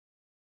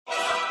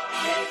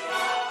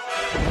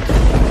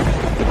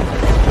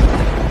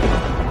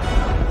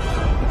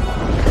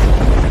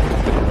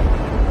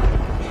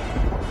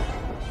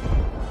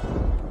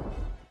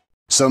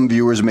Some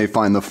viewers may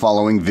find the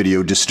following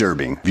video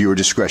disturbing. Viewer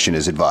discretion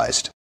is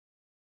advised.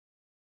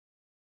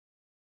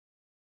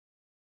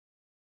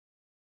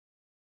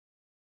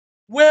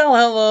 Well,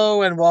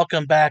 hello and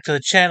welcome back to the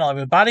channel,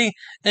 everybody.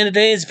 In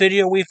today's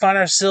video, we find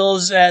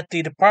ourselves at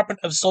the Department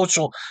of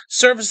Social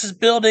Services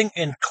building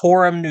in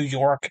Coram, New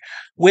York,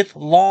 with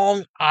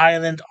Long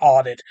Island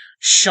Audit,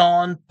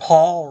 Sean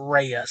Paul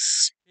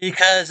Reyes.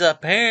 Because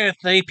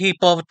apparently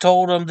people have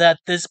told him that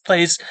this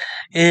place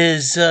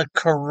is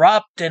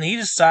corrupt, and he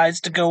decides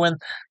to go in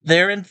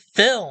there and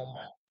film,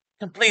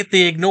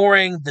 completely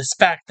ignoring this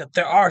fact that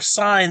there are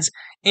signs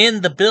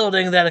in the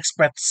building that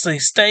expressly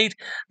state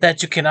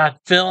that you cannot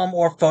film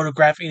or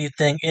photograph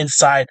anything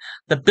inside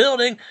the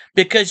building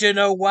because you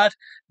know what?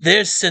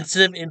 There's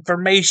sensitive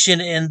information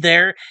in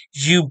there,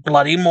 you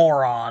bloody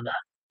moron.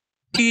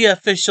 The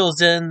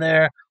officials in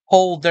there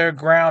hold their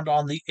ground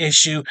on the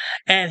issue,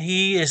 and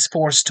he is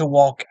forced to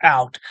walk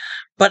out.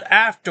 But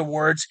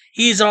afterwards,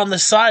 he's on the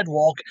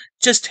sidewalk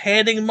just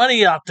handing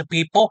money out to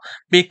people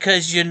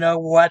because you know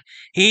what?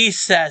 He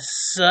has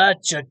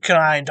such a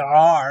kind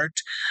heart.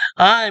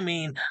 I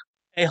mean,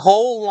 a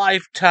whole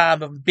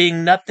lifetime of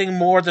being nothing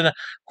more than a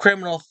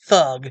criminal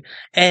thug,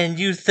 and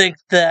you think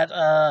that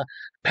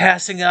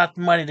passing out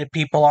money to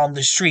people on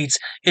the streets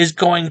is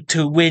going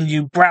to win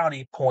you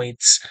brownie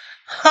points.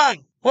 Huh.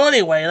 Well,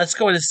 anyway, let's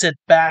go ahead and sit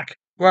back,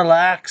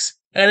 relax,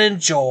 and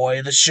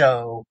enjoy the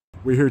show.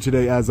 We're here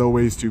today, as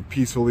always, to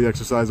peacefully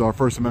exercise our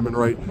First Amendment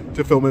right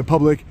to film in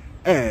public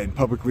and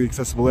publicly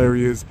accessible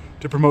areas,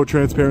 to promote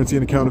transparency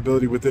and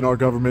accountability within our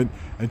government,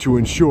 and to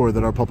ensure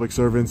that our public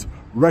servants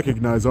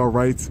recognize our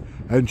rights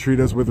and treat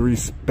us with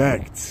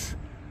respect.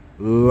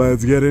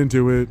 Let's get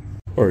into it.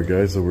 Alright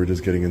guys, so we're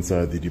just getting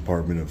inside the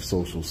Department of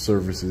Social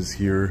Services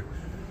here.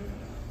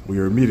 We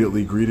are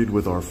immediately greeted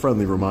with our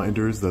friendly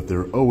reminders that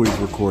they're always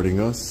recording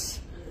us.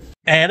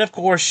 And of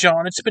course,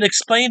 Sean, it's been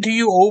explained to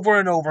you over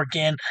and over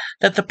again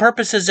that the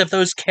purposes of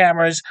those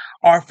cameras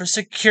are for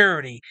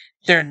security.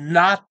 They're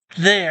not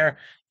there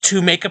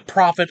to make a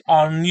profit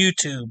on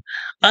YouTube,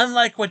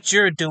 unlike what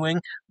you're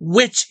doing,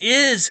 which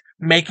is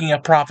making a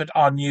profit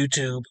on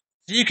YouTube.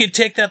 You can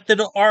take that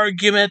little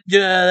argument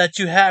that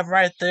you have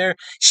right there,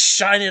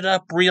 shine it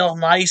up real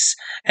nice,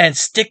 and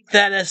stick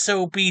that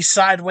SOB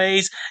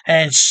sideways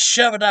and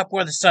shove it up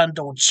where the sun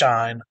don't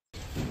shine.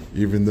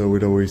 Even though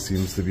it always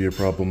seems to be a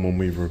problem when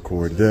we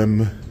record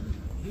them,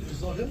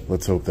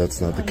 let's hope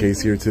that's not the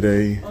case here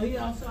today.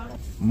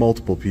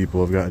 Multiple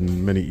people have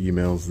gotten many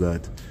emails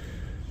that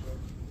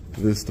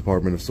this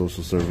Department of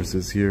Social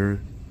Services here,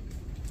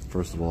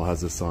 first of all,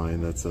 has a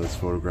sign that says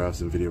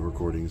photographs and video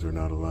recordings are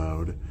not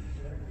allowed.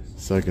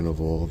 Second of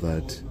all,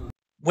 that...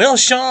 Well,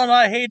 Sean,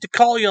 I hate to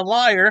call you a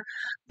liar,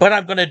 but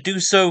I'm going to do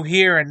so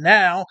here and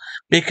now,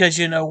 because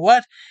you know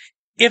what?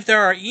 If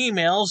there are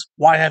emails,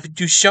 why haven't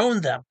you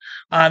shown them?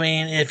 I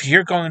mean, if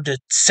you're going to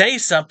say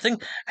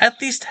something,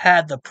 at least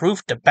have the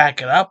proof to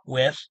back it up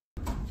with.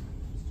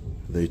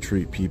 They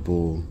treat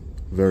people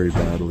very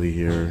badly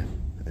here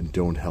and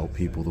don't help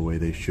people the way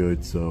they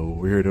should, so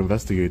we're here to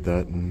investigate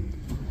that and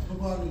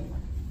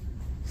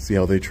see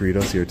how they treat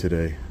us here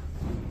today.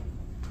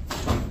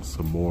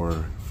 Some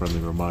more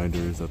friendly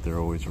reminders that they're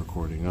always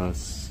recording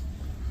us.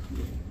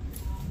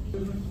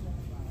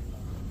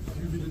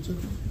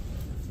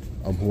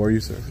 Who are you,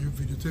 sir? Are you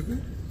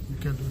videotaping? You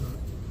can't do that.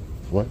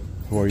 What?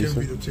 Who are you,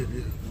 sir? You can't videotape,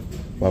 yeah.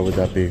 Why would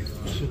that be?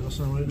 See that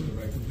sign right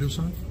there? The blue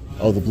sign?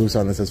 Oh, the blue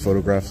sign that says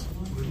photographs?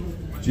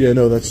 Yeah,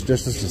 no, that's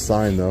just a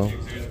sign, though.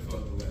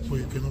 Well,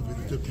 you cannot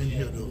videotape in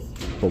here, though.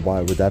 But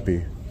why would that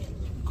be?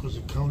 Because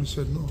the county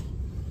said no.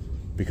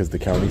 Because the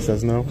county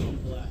says no?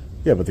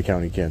 Yeah, but the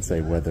county can't say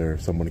whether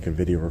someone can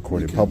video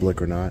record in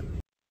public or not.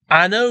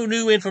 I know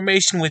new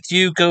information with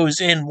you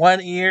goes in one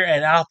ear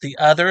and out the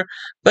other,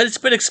 but it's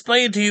been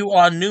explained to you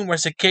on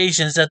numerous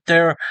occasions that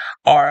there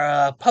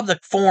are public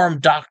forum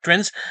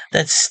doctrines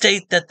that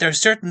state that there are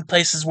certain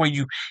places where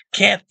you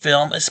can't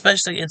film,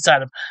 especially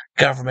inside of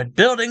government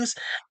buildings,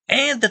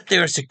 and that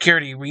there are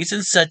security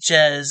reasons such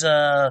as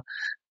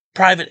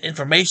private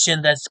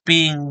information that's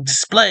being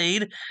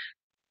displayed.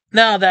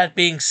 Now, that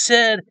being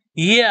said,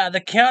 yeah, the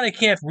county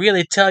can't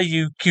really tell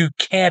you you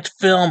can't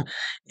film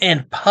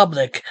in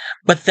public,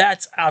 but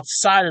that's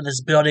outside of this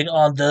building,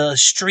 on the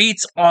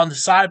streets, on the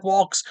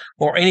sidewalks,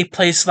 or any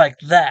place like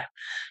that.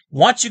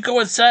 Once you go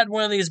inside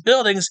one of these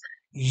buildings,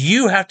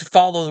 you have to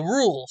follow the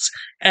rules.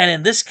 And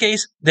in this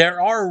case, there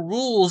are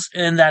rules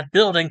in that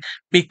building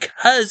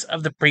because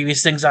of the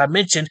previous things I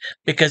mentioned,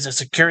 because of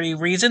security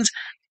reasons,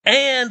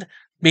 and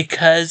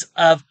because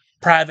of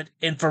private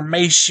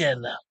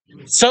information.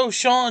 So,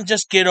 Sean,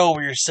 just get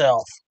over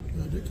yourself.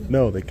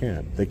 No, they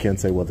can't. They can't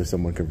say whether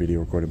someone can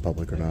video record in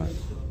public or not.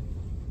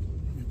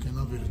 You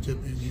cannot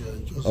videotape in here.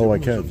 Just Oh, I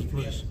can.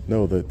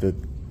 No,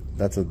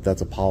 that's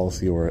a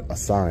policy or a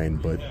sign,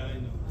 but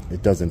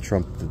it doesn't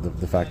trump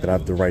the fact that I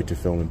have the right to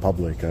film in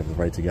public. I have the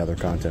right to gather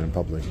content in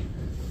public.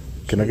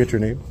 Can I get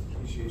your name?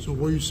 So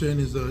what you're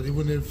saying is that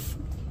even if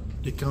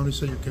the county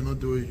said you cannot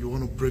do it, you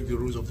want to break the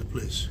rules of the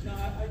place?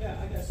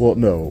 Well,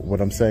 no. What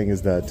I'm saying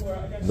is that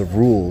the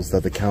rules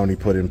that the county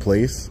put in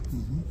place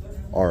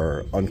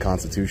are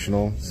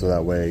unconstitutional, so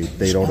that way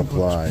they don't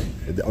apply.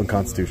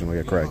 Unconstitutional,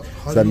 yeah, correct.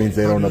 So that means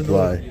they don't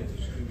apply.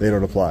 They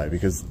don't apply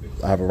because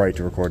I have a right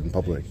to record in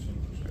public.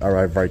 Or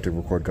I have a right to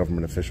record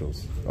government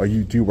officials.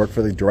 Do you work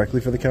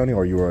directly for the county,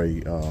 or you are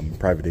a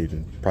private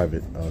agent,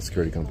 private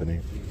security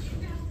company?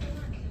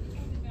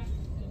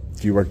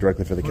 Do you work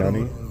directly for the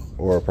county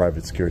or a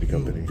private security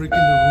company? Breaking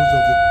the rules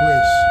of the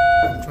place.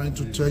 I'm trying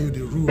to tell you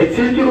the rules.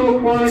 Attention all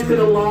clients in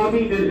the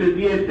lobby. This is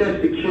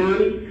DSS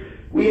Security.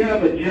 We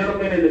have a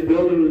gentleman in the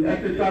building who's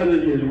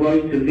exercising his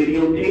right to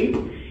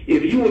videotape.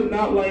 If you would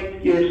not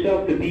like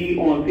yourself to be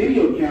on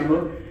video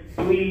camera,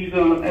 please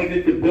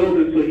exit the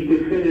building so he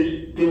can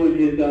finish doing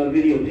his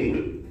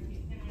videotaping.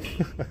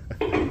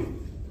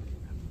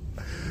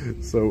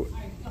 So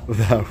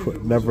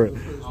I've never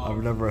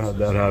had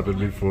that happen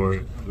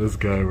before. This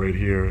guy right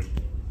here.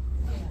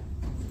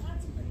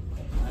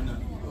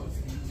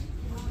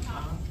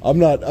 I'm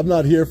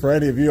not here for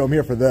any of you. I'm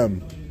here for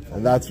them,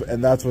 and that's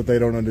what they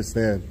don't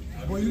understand.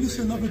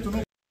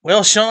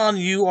 Well, Sean,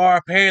 you are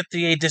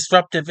apparently a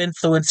disruptive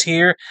influence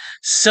here,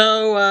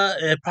 so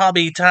it'd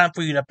probably be time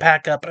for you to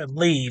pack up and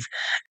leave.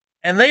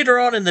 And later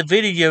on in the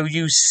video,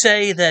 you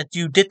say that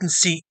you didn't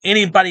see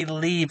anybody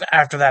leave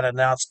after that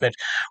announcement.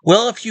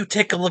 Well, if you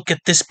take a look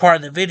at this part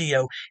of the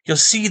video, you'll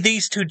see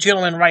these two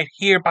gentlemen right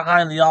here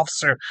behind the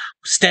officer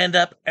stand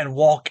up and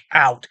walk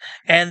out.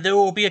 And there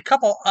will be a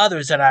couple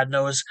others that I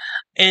notice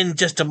in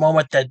just a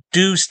moment that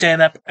do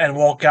stand up and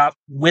walk out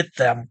with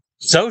them.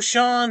 So,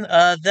 Sean,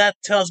 that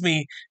tells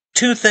me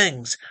two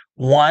things.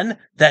 One,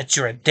 that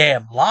you're a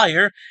damn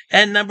liar,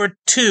 and number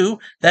two,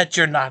 that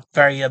you're not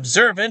very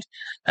observant,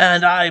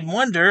 and I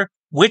wonder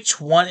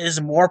which one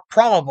is more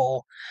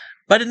probable.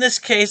 But in this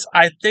case,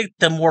 I think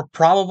the more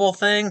probable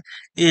thing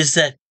is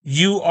that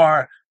you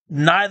are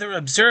neither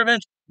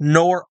observant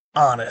nor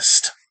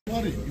honest.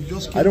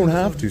 I don't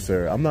have to,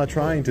 sir. I'm not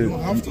trying to.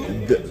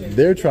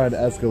 They're trying to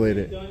escalate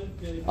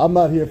it. I'm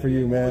not here for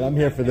you, man. I'm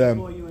here for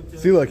them.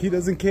 See, look, he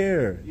doesn't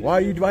care.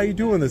 Why are you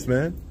doing this,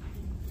 man?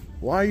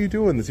 Why are you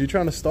doing this? You're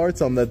trying to start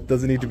something that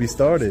doesn't need to be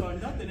started.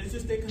 It's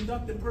just they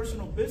conducting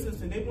personal business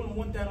and they wouldn't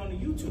want that on the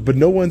YouTube. But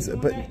no one's.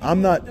 But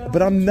I'm not.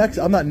 But I'm next.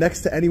 I'm not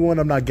next to anyone.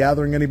 I'm not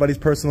gathering anybody's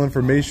personal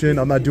information.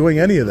 I'm not doing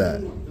any of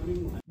that.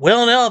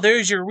 Well, now,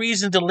 there's your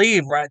reason to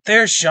leave right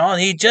there, Sean.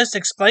 He just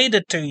explained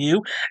it to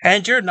you,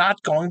 and you're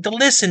not going to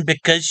listen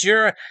because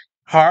you're a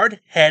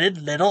hard-headed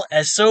little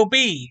SOB.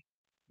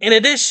 In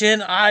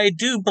addition, I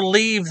do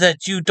believe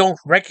that you don't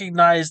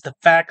recognize the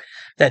fact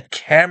that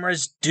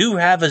cameras do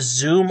have a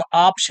zoom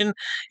option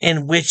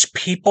in which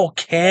people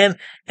can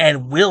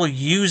and will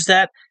use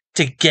that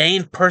to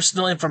gain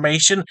personal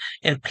information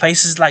in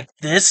places like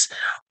this.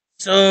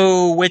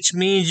 So, which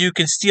means you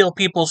can steal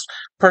people's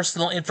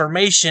personal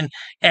information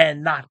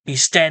and not be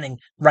standing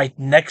right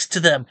next to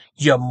them,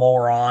 you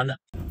moron.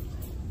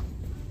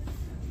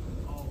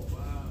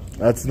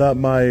 That's not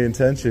my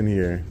intention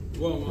here.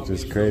 Which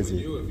is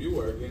crazy. So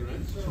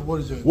what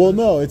is it? Well,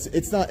 no,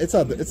 it's not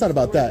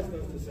about that.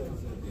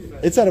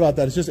 It's not about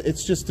that.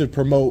 It's just to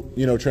promote,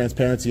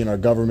 transparency in our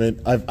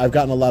government. I've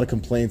gotten a lot of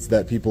complaints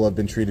that people have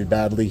been treated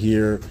badly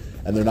here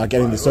and they're not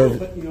getting the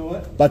service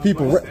by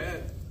people.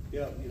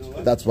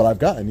 That's what I've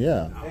gotten,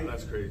 yeah. Oh,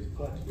 that's crazy.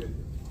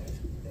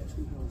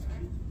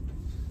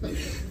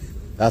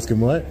 Ask him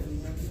what?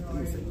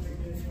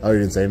 Oh, you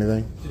didn't say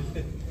anything?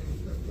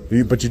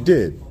 But you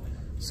did.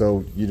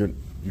 So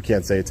you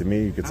can't say it to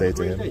me, you could say it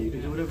to him. You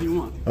can do whatever you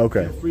want.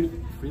 Okay.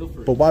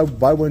 But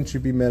why wouldn't you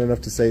be man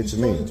enough to say it to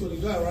me?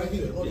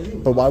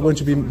 But why wouldn't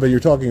you be, but you're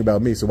talking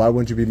about me, so why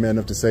wouldn't you be man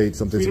enough to say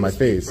something to my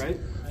face?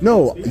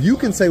 No, you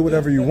can say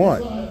whatever you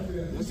want.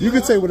 You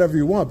can say whatever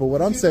you want, but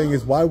what I'm saying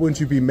is why wouldn't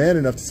you be man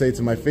enough to say it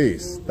to my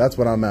face? That's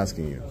what I'm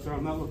asking you. Sir,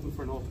 I'm not looking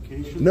for an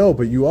altercation. No,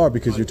 but you are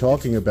because you're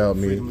talking about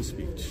me. Freedom of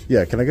speech.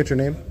 Yeah, can I get your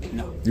name?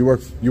 No. You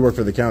work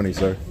for the county,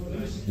 sir.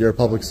 You're a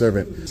public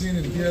servant.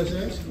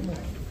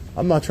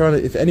 I'm not trying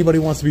to. If anybody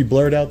wants to be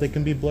blurred out, they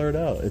can be blurred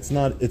out. It's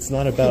not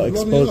about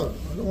exposing.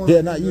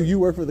 Yeah, not you. You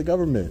work for the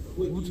government.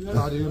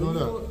 How do you know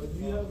that?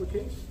 Do you have a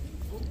case?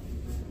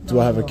 Do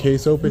I have a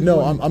case open?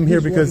 No, I'm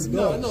here because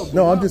no.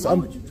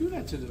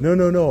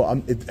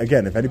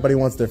 Again, if anybody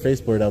wants their face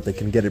blurred out, they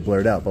can get it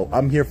blurred out. But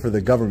I'm here for the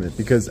government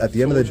because at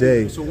the end of the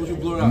day,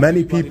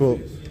 many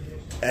people,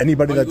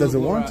 anybody that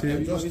doesn't want to,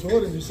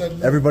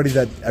 everybody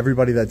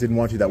that didn't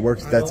want to,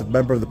 that's a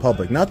member of the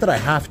public. Not that I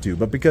have to,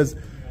 but because.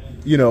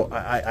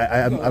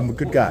 I'm a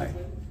good guy.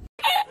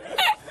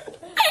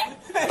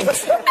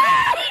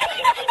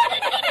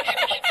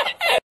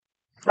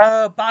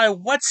 By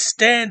what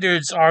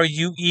standards are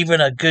you even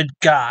a good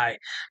guy?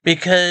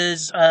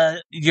 Because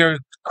your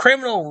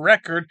criminal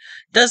record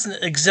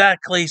doesn't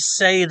exactly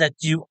say that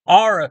you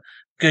are a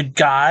good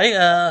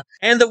guy.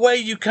 And the way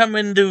you come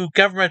into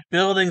government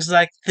buildings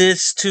like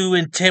this to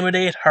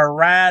intimidate,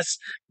 harass,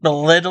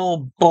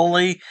 belittle,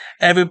 bully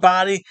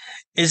everybody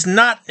is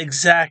not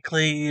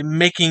exactly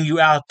making you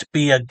out to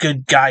be a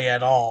good guy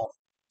at all.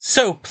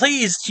 So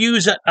please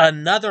use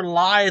another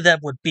lie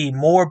that would be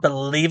more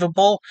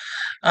believable.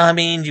 I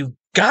mean, you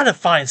gotta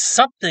find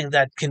something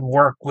that can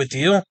work with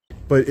you.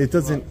 But it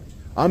doesn't.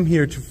 I'm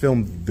here to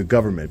film the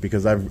government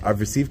because I've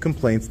received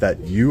complaints that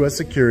you as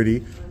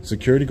security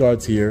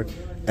guards here,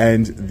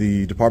 and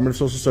the Department of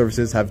Social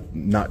Services have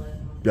not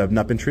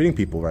been treating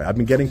people right. I've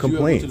been getting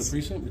complaints.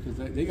 Did you ever go to the precinct?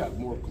 Because they got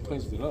more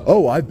complaints than us.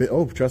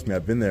 Oh, trust me,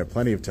 I've been there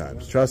plenty of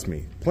times. Trust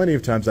me, plenty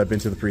of times I've been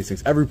to the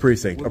precincts. Every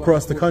precinct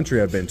across the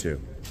country I've been to.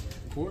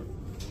 Court?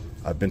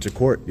 I've been to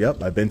court.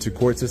 Yep, I've been to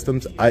court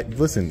systems.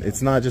 Listen,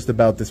 it's not just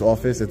about this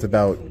office. It's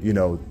about, you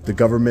know, the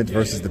government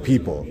versus the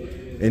people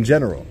in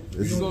general.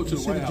 You go to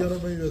the White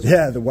House.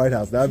 Yeah, the White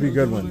House. That would be a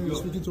good one. You're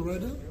speaking to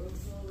right now?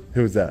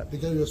 Who's that? The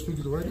guy you're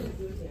speaking to right now?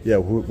 Yeah,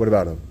 what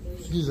about him?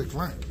 He's a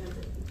client.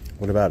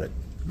 What about it?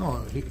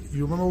 No,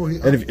 you remember what he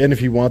asked? And if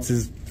he wants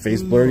his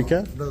face blurred, he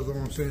can? That's what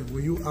I'm saying.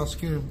 When you ask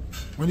him,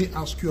 when he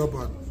asked you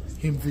about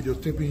him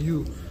videotaping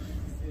you,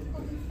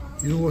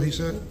 you know what he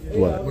said?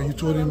 What? When you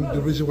told him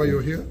the reason why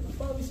you're here?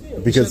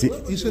 Because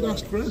he said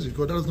that's crazy,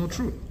 because that's not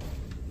true.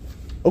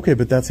 Okay,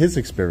 but that's his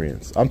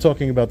experience. I'm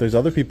talking about there's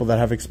other people that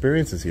have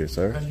experiences here,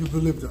 sir. And you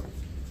believe them?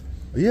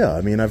 Yeah,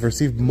 I mean, I've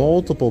received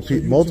multiple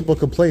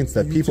complaints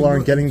that people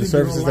aren't getting the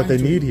services that they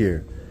need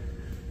here.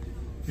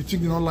 You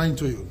think they're not lying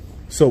to you?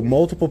 So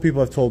multiple people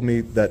have told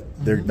me that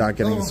they're not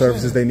getting the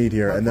services they need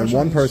here, and then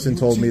one person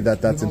told me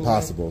that that's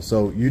impossible.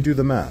 So you do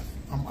the math.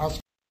 I'm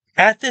asking.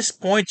 At this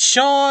point,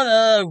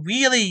 Sean,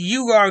 really,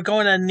 you are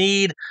going to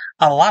need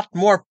a lot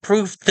more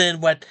proof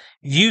than what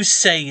you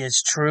say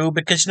is true,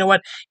 because you know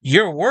what?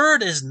 Your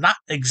word is not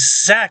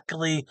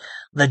exactly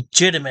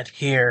legitimate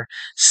here.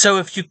 So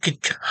if you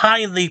could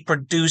kindly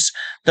produce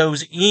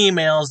those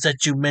emails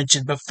that you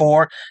mentioned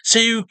before so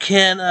you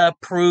can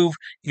prove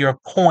your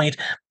point.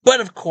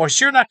 But of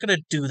course, you're not going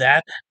to do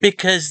that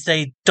because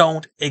they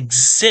don't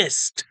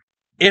exist.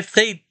 If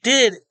they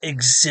did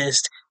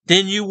exist,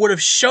 then you would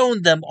have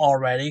shown them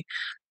already.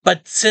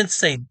 But since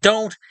they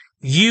don't,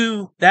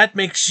 that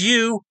makes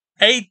you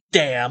a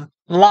damn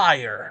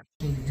liar.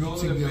 You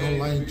think they're not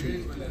lying to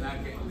you?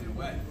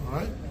 All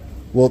right?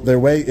 Well,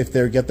 if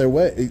they get their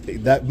way,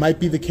 that might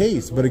be the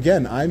case. But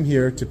again, I'm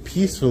here to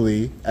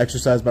peacefully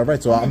exercise my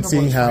rights. So I'm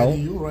seeing how.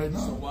 You right now.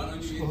 Why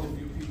don't you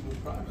interview people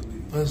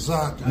privately?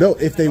 Exactly. No,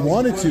 if they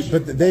wanted to,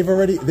 but they've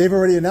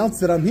already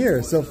announced that I'm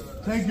here. So.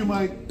 Thank you,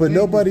 Mike. But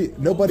nobody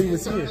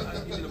was here.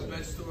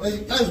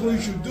 That's what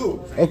you should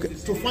do. Okay.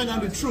 To find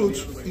out the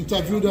truth,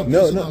 interview them.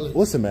 No.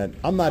 Listen, man.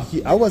 I'm not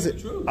here. I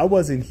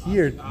wasn't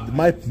here.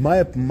 My.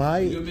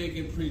 You're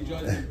making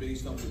prejudgment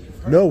based on what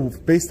you've heard. No,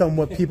 based on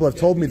what people have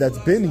told me that's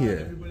been here.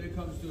 Everybody that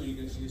comes through, you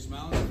can see a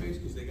smile on their face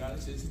because they got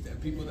assistance.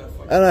 And people that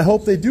fucking. And I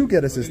hope they do get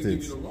Give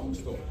assistance. you the wrong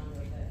story.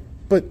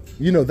 But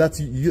you know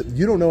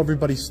you don't know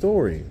everybody's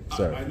story,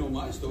 sir. I know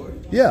my story.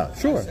 Yeah,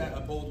 sure. I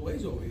sat both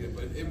ways over here,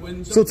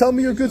 but So tell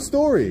me your good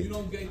story. You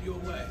don't get your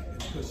way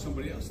because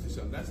somebody else did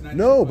something. That's not.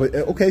 No, but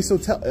okay. So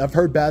I've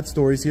heard bad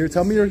stories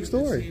here.Ell me your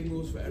story. Same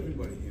rules for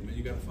everybody here, man.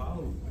 You gotta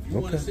follow them. If you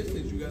want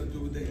assistance, you gotta do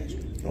what they ask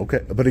you.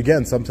 Okay, but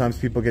again, sometimes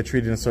people get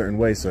treated in a certain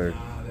way, sir.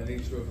 That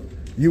ain't true.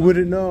 You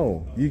wouldn't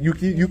know. You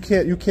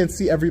can't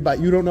see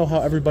everybody. You don't know how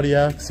everybody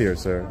acts here,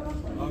 sir.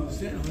 I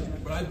understand,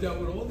 but I've dealt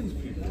with all these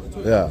people.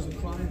 Yeah. I was a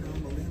client,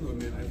 I'm a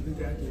landlord, man. I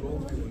think I acted with all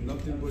these people.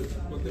 Nothing but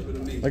what they've been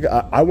amazing. Like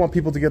I want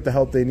people to get the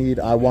help they need.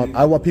 I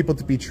want people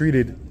to be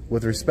treated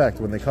with respect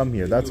when they come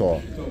here. That's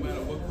all.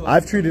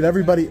 I've treated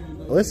everybody.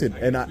 Listen,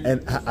 and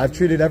I've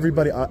treated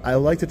everybody. I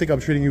like to think I'm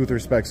treating you with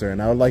respect, sir,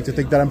 and I would like to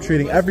think that I'm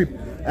treating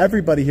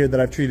everybody here that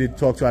I've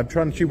talked to. I'm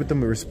trying to treat with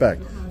them with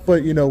respect.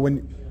 But you know,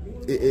 when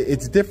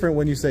it's different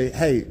when you say,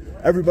 "Hey,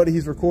 everybody,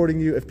 he's recording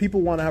you." If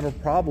people want to have a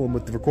problem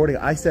with the recording,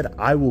 I said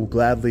I will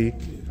gladly.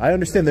 I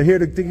understand they're here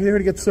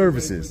to get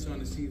services.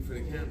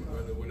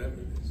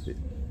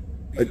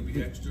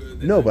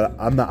 No, but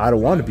I'm not. I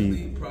don't want to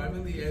be.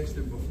 Privately ask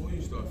them before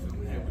you start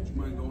filming. Hey, would you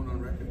mind going on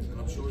record? And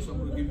I'm sure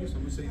someone will give you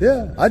something. Say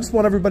Yeah, I just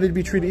want everybody to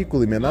be treated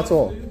equally, man. That's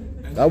all.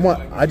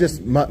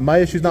 My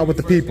issue's not with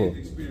the people.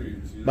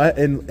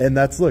 And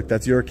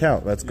that's your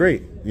account. That's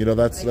great. You know,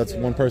 that's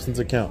one person's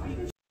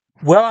account.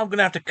 Well, I'm going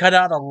to have to cut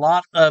out a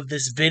lot of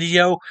this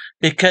video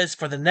because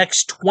for the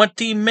next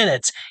 20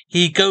 minutes,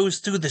 he goes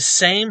through the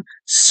same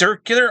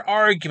circular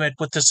argument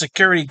with the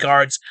security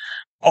guards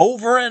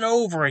over and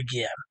over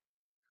again.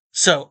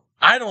 So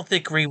I don't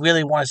think we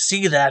really want to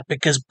see that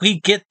because we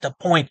get the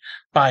point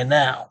by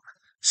now.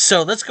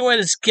 So let's go ahead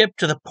and skip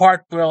to the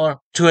part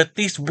to at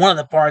least one of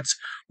the parts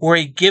where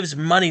he gives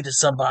money to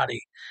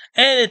somebody.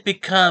 And it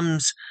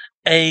becomes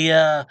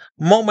a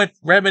moment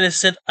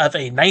reminiscent of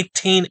a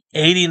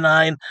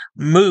 1989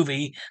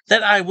 movie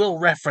that I will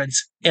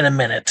reference in a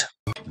minute.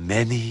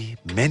 Many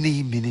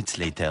minutes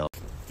later.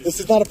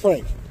 This is not a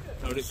prank.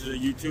 Oh, this is a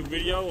YouTube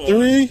video? Or?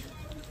 3.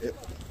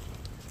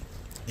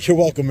 You're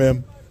welcome,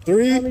 ma'am.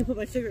 3. Let me put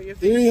my finger in your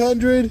face.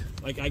 300.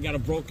 Like I got a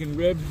broken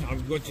rib. I'll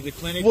go to the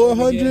clinic.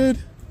 400.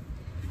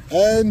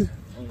 And.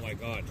 Oh my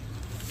God.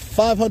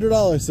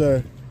 $500,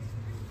 sir.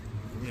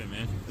 Yeah,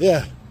 man.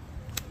 Yeah.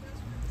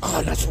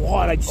 Oh, that's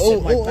what I just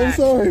said my back. I'm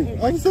sorry.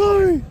 I'm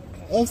sorry.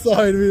 I'm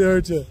sorry to be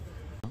hurt you.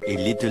 A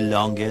little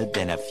longer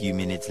than a few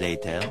minutes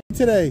later.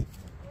 Today,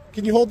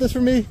 can you hold this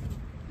for me?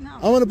 No.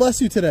 I want to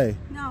bless you today.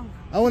 No.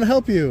 I want to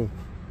help you.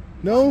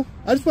 No?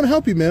 I just want to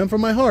help you, man,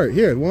 from my heart.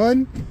 Here,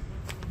 1.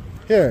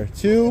 Here,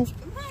 2.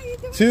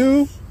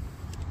 2.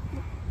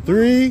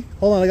 3.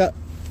 Hold on, I got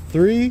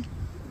 3,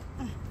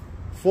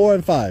 4,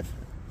 and 5.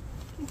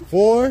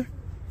 4,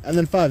 and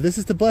then 5. This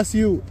is to bless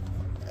you.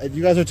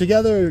 You guys are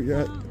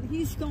together?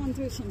 He's going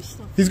through some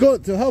stuff. He's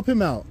going to help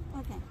him out.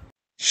 Okay.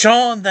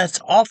 Sean, that's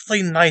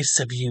awfully nice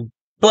of you.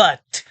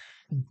 But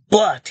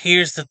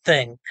here's the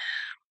thing.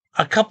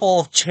 A couple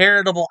of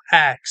charitable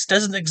acts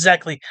doesn't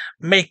exactly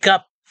make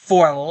up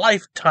for a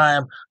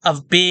lifetime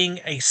of being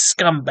a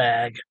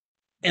scumbag.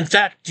 In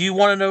fact, do you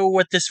want to know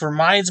what this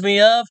reminds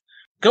me of?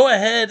 Go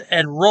ahead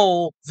and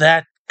roll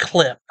that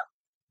clip.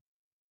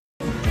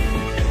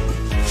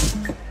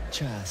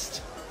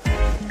 Trust.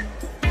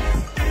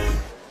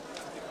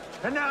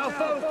 And now,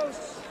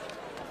 folks,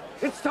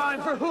 it's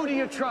time for Who Do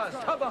You Trust?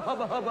 Hubba,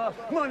 hubba, hubba,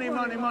 money,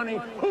 money, money.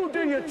 Who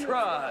do you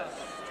trust?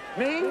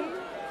 Me?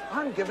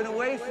 I'm giving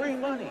away free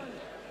money.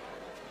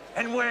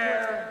 And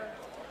where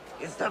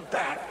is the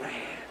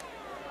Batman?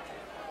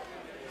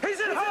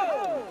 He's at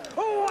home,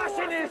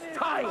 washing his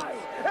tights.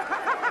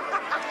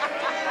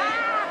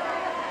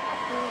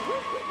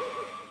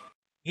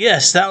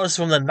 Yes, that was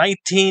from the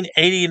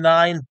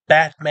 1989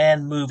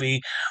 Batman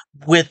movie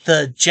with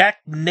Jack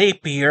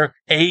Napier,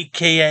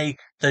 aka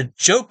the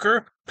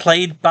Joker,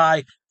 played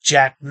by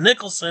Jack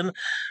Nicholson,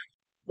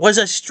 was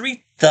a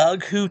street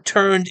thug who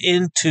turned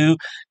into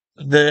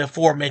the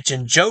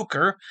aforementioned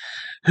Joker,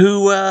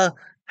 who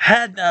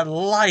had a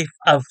life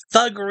of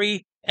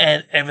thuggery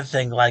and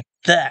everything like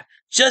that,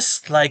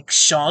 just like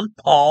Sean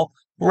Paul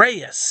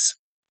Reyes.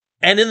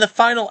 And in the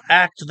final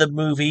act of the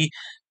movie,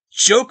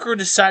 Joker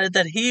decided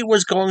that he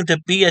was going to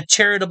be a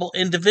charitable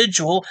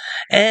individual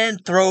and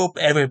throw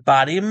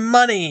everybody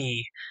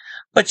money.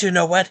 But you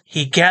know what?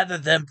 He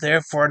gathered them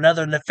there for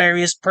another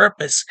nefarious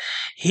purpose.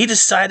 He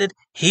decided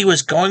he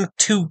was going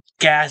to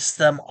gas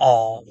them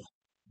all,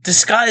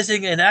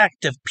 disguising an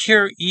act of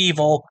pure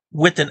evil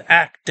with an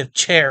act of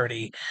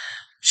charity.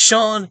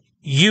 Sean,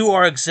 you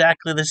are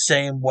exactly the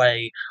same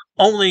way.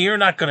 Only you're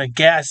not going to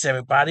gas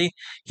everybody.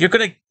 You're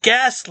going to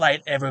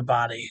gaslight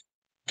everybody.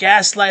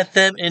 Gaslight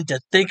them into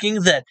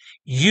thinking that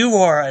you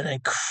are an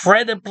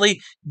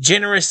incredibly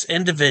generous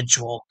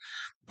individual.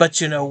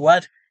 But you know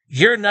what?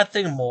 You're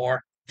nothing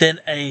more than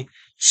a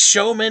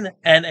showman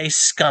and a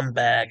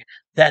scumbag.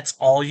 That's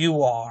all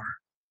you are.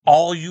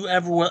 All you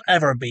ever will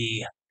ever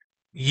be.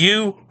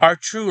 You are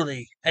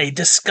truly a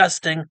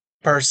disgusting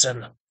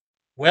person.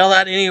 Well,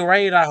 at any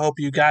rate, I hope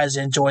you guys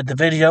enjoyed the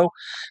video.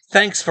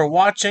 Thanks for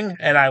watching,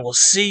 and I will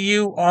see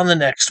you on the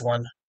next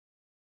one.